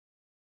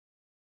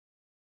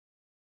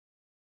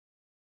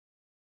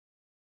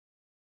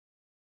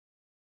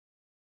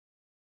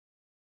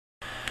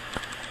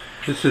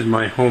This is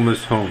my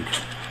homeless home.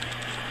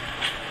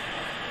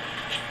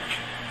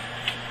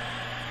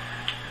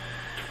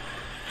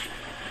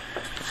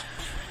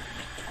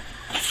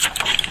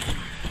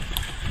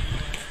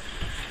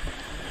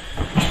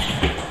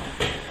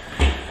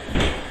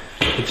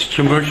 It's a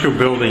commercial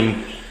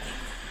building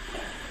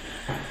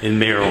in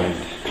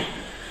Maryland.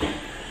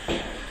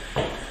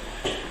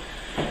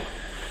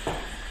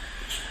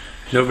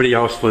 Nobody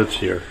else lives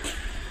here,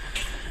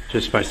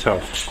 just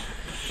myself.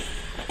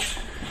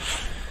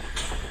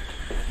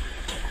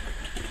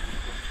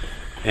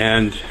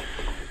 And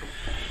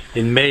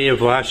in May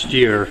of last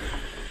year,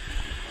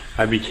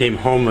 I became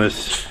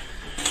homeless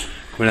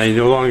when I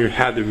no longer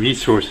had the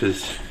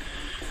resources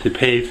to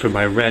pay for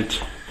my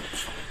rent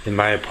in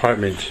my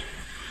apartment,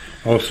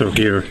 also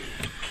here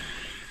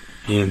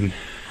in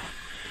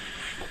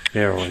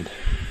Maryland.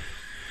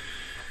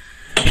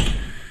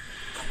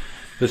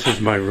 This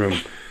is my room.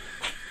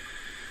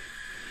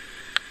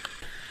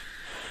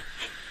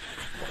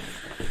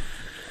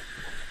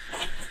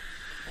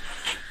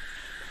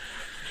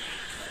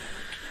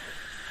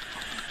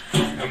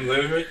 I'm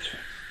literate.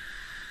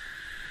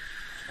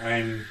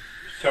 I'm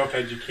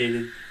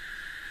self-educated.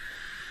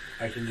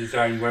 I can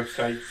design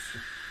websites.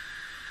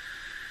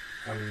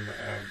 I'm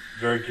a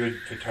very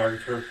good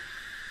photographer.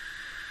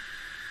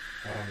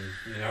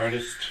 An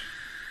artist.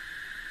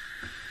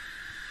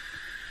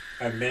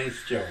 I have many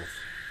skills.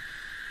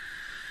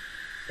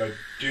 But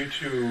due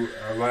to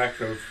a lack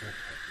of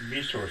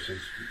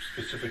resources,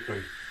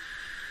 specifically,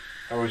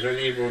 I was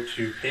unable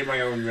to pay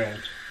my own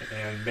rent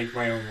and make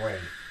my own way.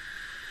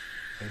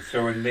 And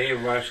so in May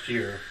of last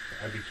year,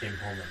 I became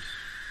homeless.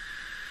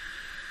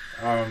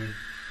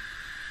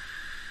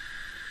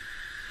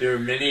 There are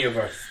many of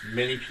us,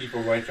 many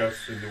people like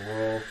us in the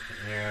world,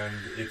 and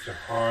it's a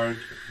hard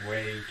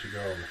way to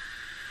go.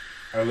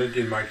 I lived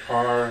in my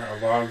car a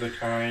lot of the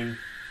time.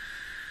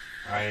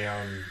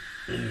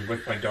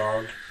 With my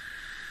dog,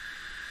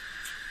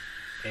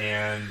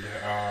 and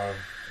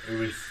it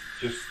was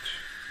just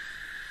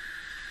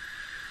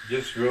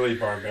really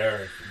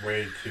barbaric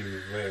way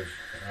to live,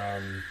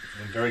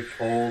 and very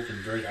cold and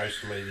very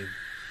isolated,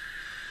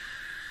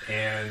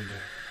 and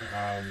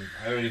I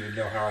don't even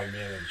know how I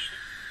managed.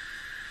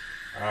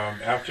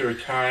 After a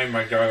time,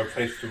 I got a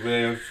place to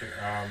live.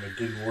 It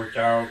didn't work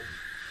out.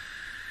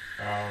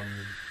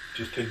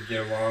 Just didn't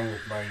get along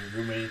with my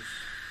roommates,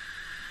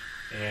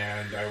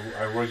 and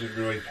I wasn't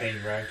really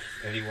paying rent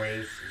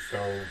anyways, so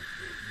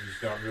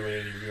there's not really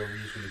any real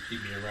reason to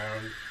keep me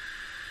around.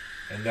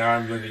 And now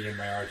I'm living in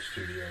my art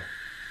studio.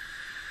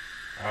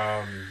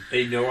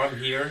 They know I'm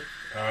here,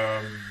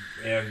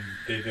 and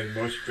they've been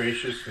most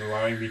gracious in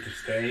allowing me to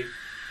stay.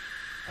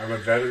 I'm a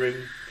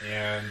veteran,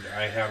 and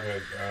I have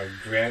a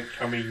grant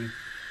coming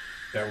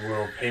that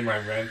will pay my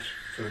rent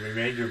for the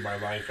remainder of my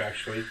life,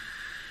 actually,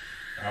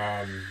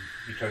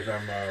 because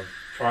I'm a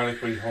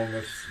chronically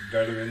homeless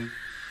veteran,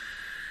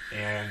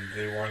 and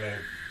they want to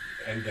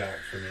end that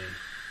for me.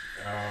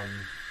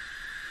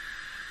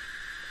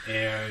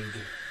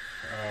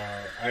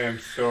 I am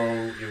so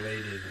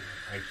elated.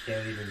 I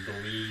can't even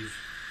believe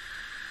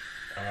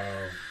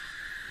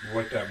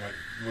what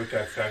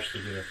that's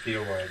actually going to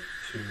feel like,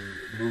 to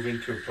move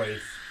into a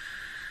place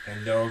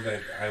and know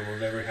that I will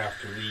never have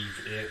to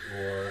leave it,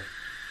 or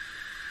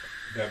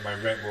that my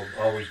rent will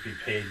always be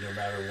paid no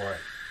matter what.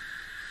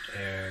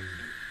 And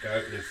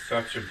that is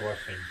such a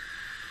blessing.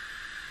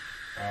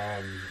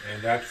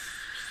 And that's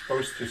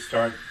supposed to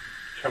start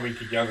coming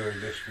together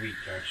this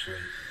week,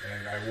 actually.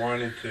 And I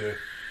wanted to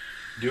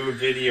do a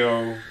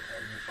video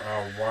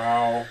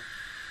while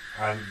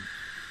I'm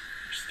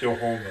still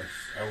homeless.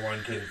 I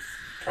wanted to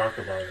talk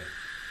about it.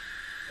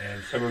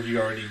 And some of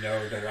you already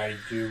know that I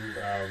do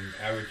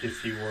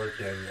advocacy work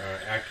and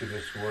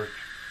activist work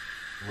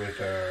with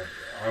an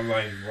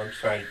online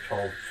website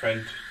called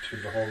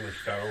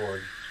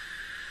friendtothehomeless.org.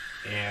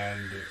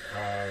 And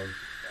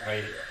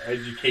I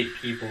educate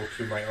people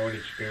through my own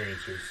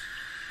experiences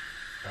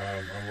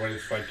on what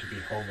it's like to be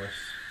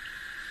homeless,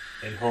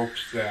 in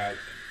hopes that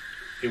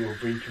it will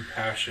bring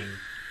compassion,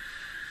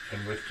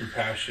 and with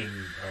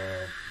compassion,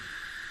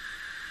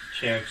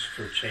 chance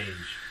for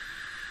change.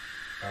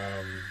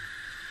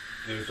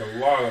 There's a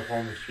lot of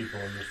homeless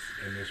people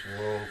in this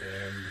world,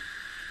 and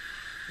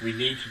we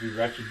need to be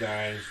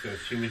recognized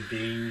as human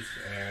beings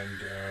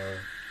and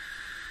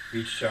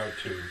reached out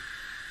to,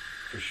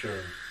 for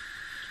sure.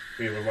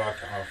 We have a lot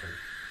to offer.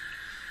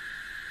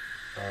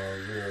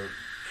 We're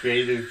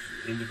creative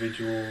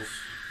individuals,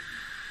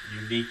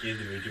 unique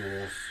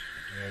individuals,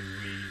 and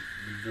we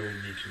really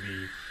need to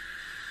be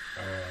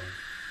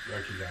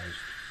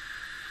recognized.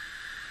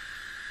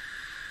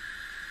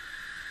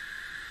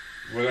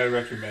 What I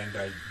recommend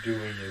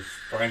doing is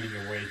finding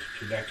a way to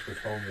connect with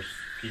homeless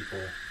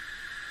people,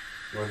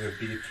 whether it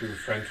be through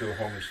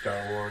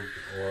friendtothehomeless.org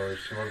or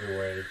some other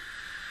way,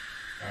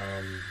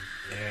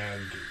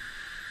 and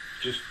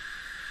just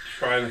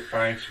try to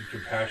find some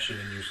compassion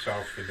in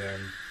yourself for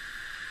them,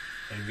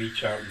 and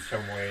reach out in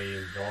some way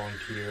and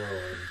volunteer,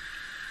 or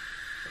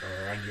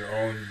on your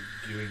own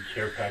doing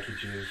care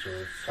packages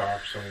or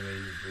socks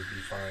only would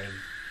be fine.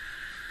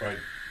 but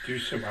do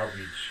some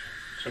outreach,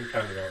 some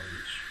kind of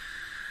outreach.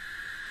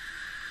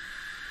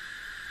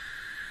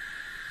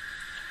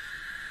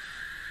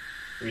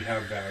 We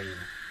have value.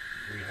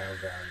 We have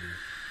value.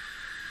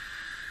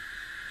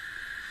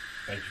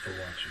 Thank you for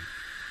watching.